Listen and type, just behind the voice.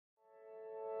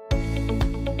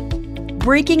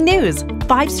Breaking news!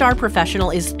 5-Star Professional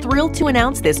is thrilled to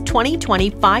announce this 2020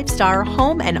 5-Star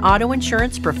Home and Auto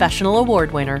Insurance Professional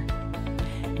Award winner.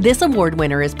 This award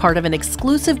winner is part of an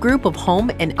exclusive group of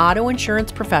home and auto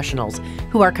insurance professionals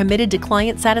who are committed to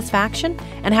client satisfaction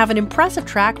and have an impressive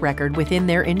track record within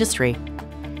their industry.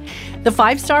 The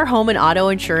 5-Star Home and Auto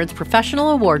Insurance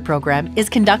Professional Award Program is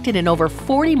conducted in over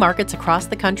 40 markets across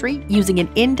the country using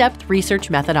an in-depth research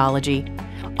methodology.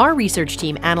 Our research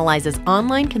team analyzes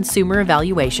online consumer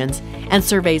evaluations and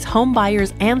surveys home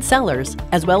buyers and sellers,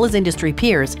 as well as industry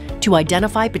peers, to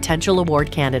identify potential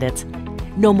award candidates.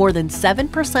 No more than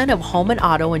 7% of home and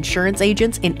auto insurance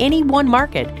agents in any one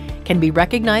market can be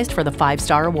recognized for the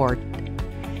 5-Star Award.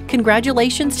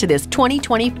 Congratulations to this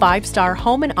 2020 5-Star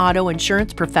Home and Auto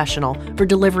Insurance Professional for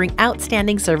delivering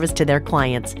outstanding service to their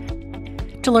clients.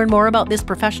 To learn more about this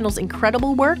professional's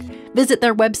incredible work, visit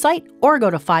their website or go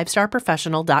to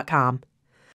 5starprofessional.com.